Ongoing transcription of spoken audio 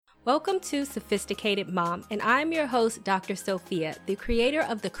Welcome to Sophisticated Mom, and I'm your host, Dr. Sophia, the creator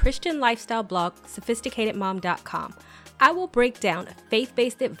of the Christian lifestyle blog, sophisticatedmom.com. I will break down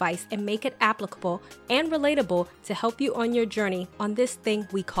faith-based advice and make it applicable and relatable to help you on your journey on this thing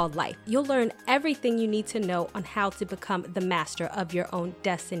we call life. You'll learn everything you need to know on how to become the master of your own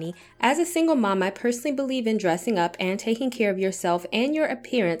destiny. As a single mom, I personally believe in dressing up and taking care of yourself and your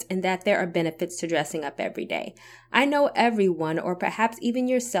appearance, and that there are benefits to dressing up every day. I know everyone, or perhaps even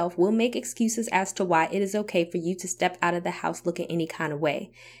yourself, will make excuses as to why it is okay for you to step out of the house looking any kind of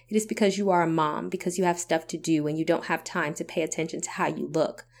way. It is because you are a mom, because you have stuff to do and you don't have time to pay attention to how you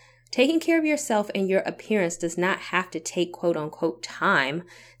look. Taking care of yourself and your appearance does not have to take quote unquote time.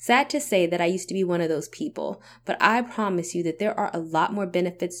 Sad to say that I used to be one of those people, but I promise you that there are a lot more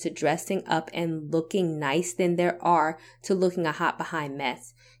benefits to dressing up and looking nice than there are to looking a hot behind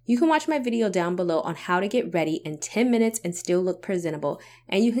mess. You can watch my video down below on how to get ready in 10 minutes and still look presentable,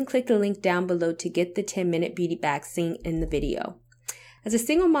 and you can click the link down below to get the 10-minute beauty bag seen in the video. As a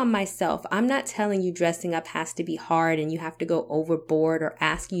single mom myself, I'm not telling you dressing up has to be hard and you have to go overboard or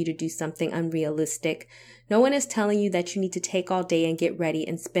asking you to do something unrealistic. No one is telling you that you need to take all day and get ready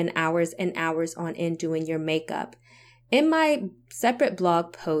and spend hours and hours on end doing your makeup. In my separate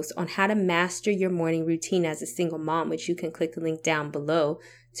blog post on how to master your morning routine as a single mom, which you can click the link down below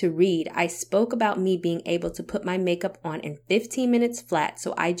to read, I spoke about me being able to put my makeup on in 15 minutes flat,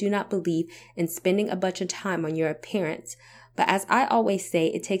 so I do not believe in spending a bunch of time on your appearance. But as I always say,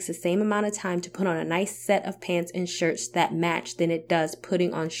 it takes the same amount of time to put on a nice set of pants and shirts that match than it does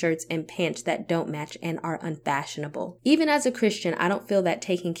putting on shirts and pants that don't match and are unfashionable. Even as a Christian, I don't feel that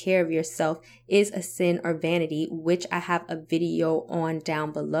taking care of yourself is a sin or vanity, which I have a video on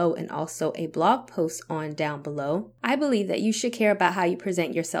down below and also a blog post on down below. I believe that you should care about how you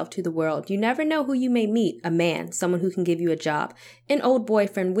present yourself to the world. You never know who you may meet, a man, someone who can give you a job, an old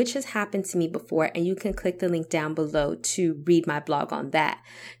boyfriend, which has happened to me before, and you can click the link down below to read my blog on that.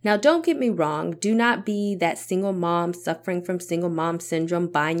 Now, don't get me wrong. Do not be that single mom suffering from single mom syndrome,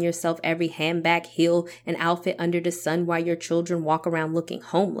 buying yourself every handbag, heel, and outfit under the sun while your children walk around looking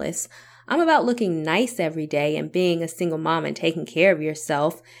homeless. I'm about looking nice every day and being a single mom and taking care of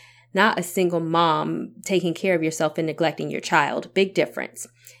yourself, not a single mom taking care of yourself and neglecting your child. Big difference.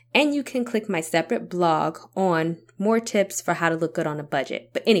 And you can click my separate blog on more tips for how to look good on a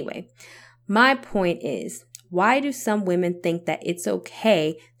budget. But anyway, my point is, why do some women think that it's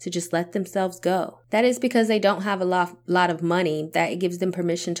okay to just let themselves go? That is because they don't have a lot of money that gives them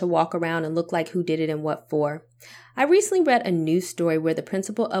permission to walk around and look like who did it and what for. I recently read a news story where the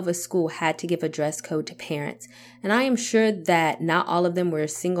principal of a school had to give a dress code to parents. And I am sure that not all of them were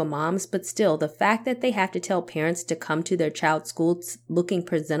single moms, but still, the fact that they have to tell parents to come to their child's school looking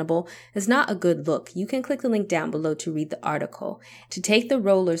presentable is not a good look. You can click the link down below to read the article. To take the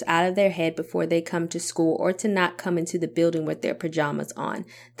rollers out of their head before they come to school, or to not come into the building with their pajamas on.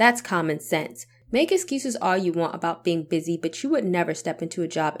 That's common sense. Make excuses all you want about being busy, but you would never step into a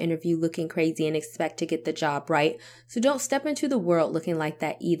job interview looking crazy and expect to get the job right. So don't step into the world looking like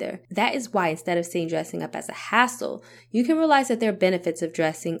that either. That is why, instead of seeing dressing up as a hassle, you can realize that there are benefits of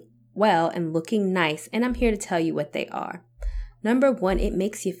dressing well and looking nice, and I'm here to tell you what they are. Number 1, it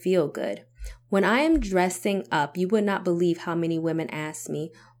makes you feel good. When I am dressing up, you would not believe how many women ask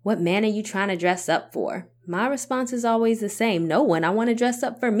me, "What man are you trying to dress up for?" My response is always the same. No one. I want to dress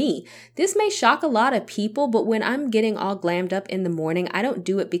up for me. This may shock a lot of people, but when I'm getting all glammed up in the morning, I don't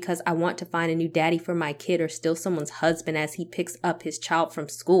do it because I want to find a new daddy for my kid or steal someone's husband as he picks up his child from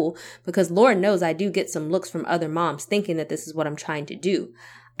school, because Lord knows I do get some looks from other moms thinking that this is what I'm trying to do.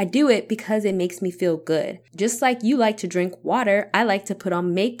 I do it because it makes me feel good. Just like you like to drink water, I like to put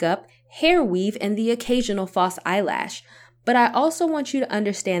on makeup, hair weave, and the occasional false eyelash. But I also want you to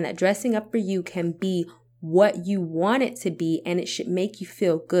understand that dressing up for you can be what you want it to be, and it should make you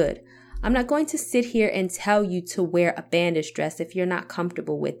feel good. I'm not going to sit here and tell you to wear a bandage dress if you're not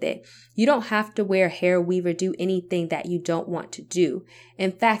comfortable with it. You don't have to wear hair weave or do anything that you don't want to do.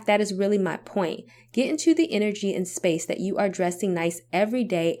 In fact, that is really my point. Get into the energy and space that you are dressing nice every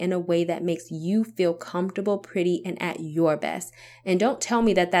day in a way that makes you feel comfortable, pretty, and at your best. And don't tell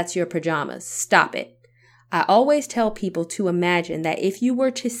me that that's your pajamas. Stop it. I always tell people to imagine that if you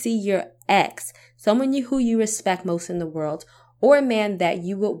were to see your ex, someone who you respect most in the world, or a man that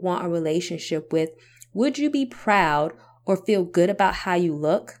you would want a relationship with, would you be proud or feel good about how you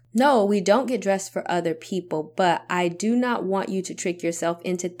look? No, we don't get dressed for other people, but I do not want you to trick yourself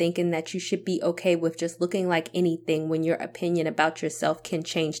into thinking that you should be okay with just looking like anything when your opinion about yourself can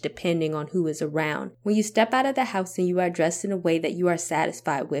change depending on who is around. When you step out of the house and you are dressed in a way that you are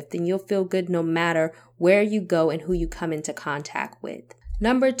satisfied with, then you'll feel good no matter where you go and who you come into contact with.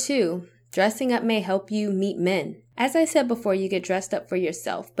 Number 2, dressing up may help you meet men. As I said before, you get dressed up for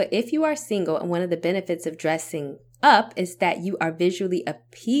yourself, but if you are single and one of the benefits of dressing up is that you are visually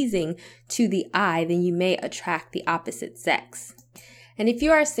appeasing to the eye, then you may attract the opposite sex. And if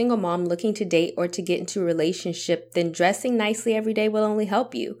you are a single mom looking to date or to get into a relationship, then dressing nicely every day will only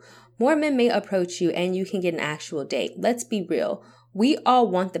help you. More men may approach you and you can get an actual date. Let's be real. We all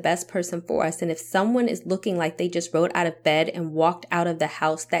want the best person for us, and if someone is looking like they just rode out of bed and walked out of the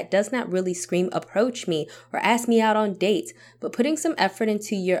house, that does not really scream approach me or ask me out on dates. But putting some effort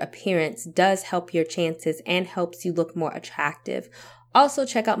into your appearance does help your chances and helps you look more attractive. Also,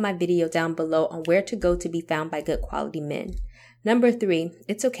 check out my video down below on where to go to be found by good quality men. Number 3,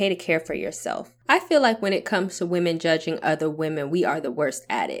 it's okay to care for yourself. I feel like when it comes to women judging other women, we are the worst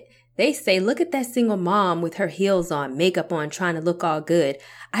at it. They say, look at that single mom with her heels on, makeup on, trying to look all good.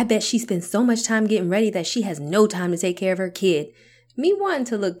 I bet she spends so much time getting ready that she has no time to take care of her kid. Me wanting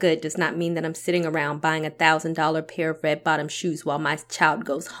to look good does not mean that I'm sitting around buying a $1,000 pair of red bottom shoes while my child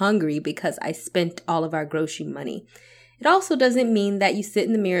goes hungry because I spent all of our grocery money. It also doesn't mean that you sit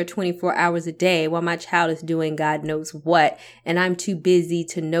in the mirror 24 hours a day while my child is doing God knows what and I'm too busy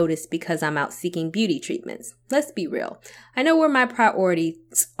to notice because I'm out seeking beauty treatments. Let's be real. I know where my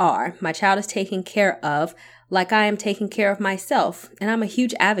priorities are. My child is taken care of like I am taking care of myself, and I'm a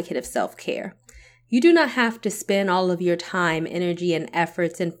huge advocate of self-care. You do not have to spend all of your time, energy, and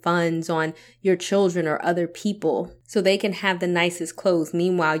efforts and funds on your children or other people so they can have the nicest clothes.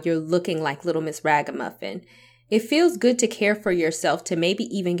 Meanwhile, you're looking like Little Miss Ragamuffin. It feels good to care for yourself, to maybe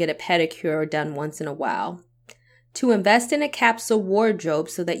even get a pedicure done once in a while. To invest in a capsule wardrobe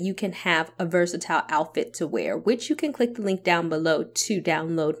so that you can have a versatile outfit to wear, which you can click the link down below to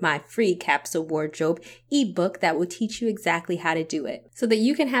download my free capsule wardrobe ebook that will teach you exactly how to do it. So that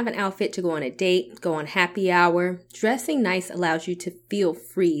you can have an outfit to go on a date, go on happy hour. Dressing nice allows you to feel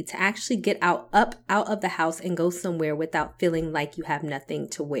free, to actually get up out of the house and go somewhere without feeling like you have nothing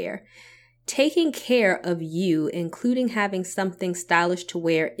to wear. Taking care of you, including having something stylish to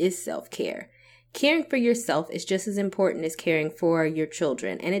wear, is self-care. Caring for yourself is just as important as caring for your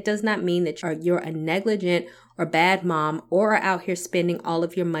children, and it does not mean that you're a negligent or bad mom or are out here spending all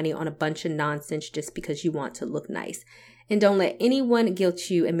of your money on a bunch of nonsense just because you want to look nice. And don't let anyone guilt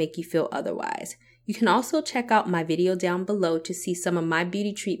you and make you feel otherwise. You can also check out my video down below to see some of my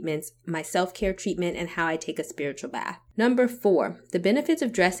beauty treatments, my self-care treatment, and how I take a spiritual bath. Number 4, the benefits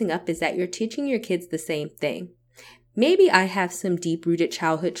of dressing up is that you're teaching your kids the same thing. Maybe I have some deep-rooted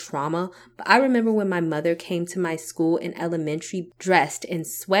childhood trauma, but I remember when my mother came to my school in elementary dressed in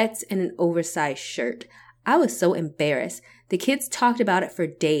sweats and an oversized shirt. I was so embarrassed. The kids talked about it for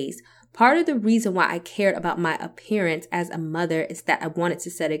days. Part of the reason why I cared about my appearance as a mother is that I wanted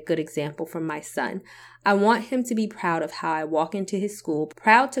to set a good example for my son. I want him to be proud of how I walk into his school,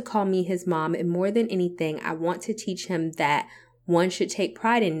 proud to call me his mom, and more than anything, I want to teach him that one should take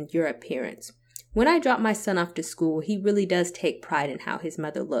pride in your appearance. When I drop my son off to school, he really does take pride in how his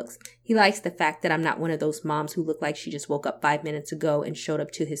mother looks. He likes the fact that I'm not one of those moms who look like she just woke up 5 minutes ago and showed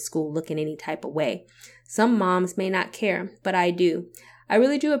up to his school looking any type of way. Some moms may not care, but I do. I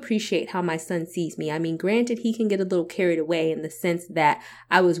really do appreciate how my son sees me. I mean, granted, he can get a little carried away in the sense that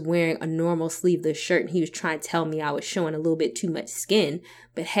I was wearing a normal sleeveless shirt and he was trying to tell me I was showing a little bit too much skin.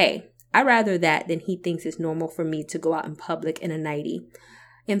 But hey, I'd rather that than he thinks it's normal for me to go out in public in a nightie.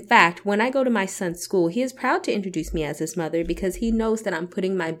 In fact, when I go to my son's school, he is proud to introduce me as his mother because he knows that I'm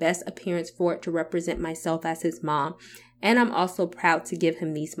putting my best appearance forward to represent myself as his mom. And I'm also proud to give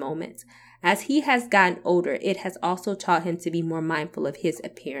him these moments. As he has gotten older, it has also taught him to be more mindful of his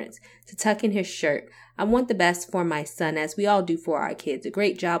appearance, to tuck in his shirt. I want the best for my son, as we all do for our kids. A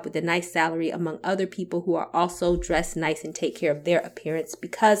great job with a nice salary among other people who are also dressed nice and take care of their appearance,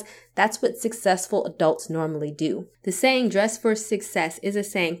 because that's what successful adults normally do. The saying, dress for success, is a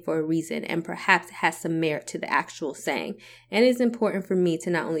saying for a reason, and perhaps it has some merit to the actual saying. And it is important for me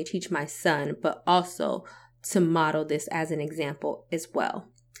to not only teach my son, but also to model this as an example as well.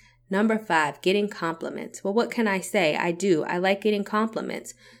 Number 5, getting compliments. Well, what can I say? I like getting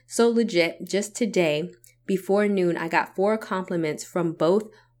compliments. So legit, just today, before noon, I got 4 compliments from both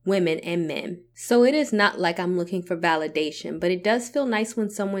women and men. So it is not like I'm looking for validation, but it does feel nice when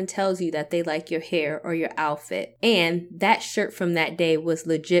someone tells you that they like your hair or your outfit. And that shirt from that day was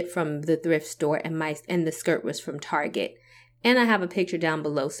legit from the thrift store, and the skirt was from Target. And I have a picture down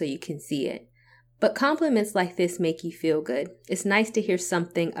below so you can see it. But compliments like this make you feel good. It's nice to hear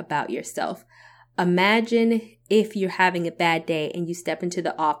something about yourself. Imagine if you're having a bad day and you step into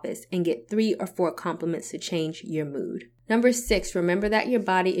the office and get 3 or 4 compliments to change your mood. Number 6, remember that your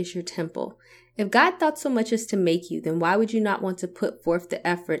body is your temple. If God thought so much as to make you, then why would you not want to put forth the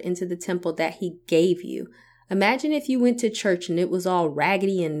effort into the temple that He gave you? Imagine if you went to church and it was all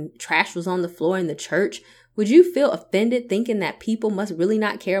raggedy and trash was on the floor in the church. Would you feel offended thinking that people must really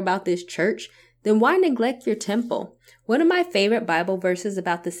not care about this church? Then why neglect your temple? One of my favorite Bible verses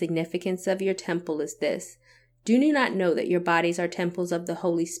about the significance of your temple is this: "Do you not know that your bodies are temples of the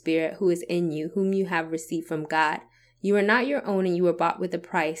Holy Spirit who is in you, whom you have received from God? You are not your own and you were bought with a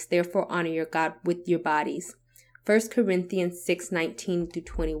price. Therefore honor your God with your bodies." 1 Corinthians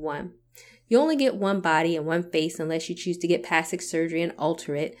 6:19-21. You only get one body and one face unless you choose to get plastic surgery and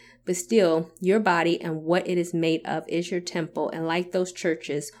alter it. But still, your body and what it is made of is your temple. And like those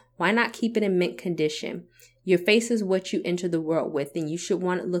churches, why not keep it in mint condition? Your face is what you enter the world with, and you should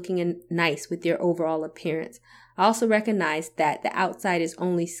want it looking nice with your overall appearance. I also recognize that the outside is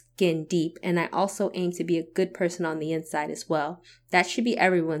only skin deep, and I also aim to be a good person on the inside as well. That should be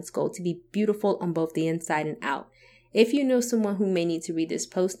everyone's goal, to be beautiful on both the inside and out. If you know someone who may need to read this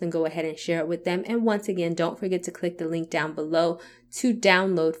post, then go ahead and share it with them. And once again, don't forget to click the link down below to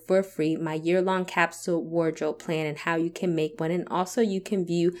download for free my year-long capsule wardrobe plan and how you can make one. And also you can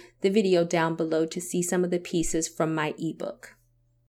view the video down below to see some of the pieces from my ebook.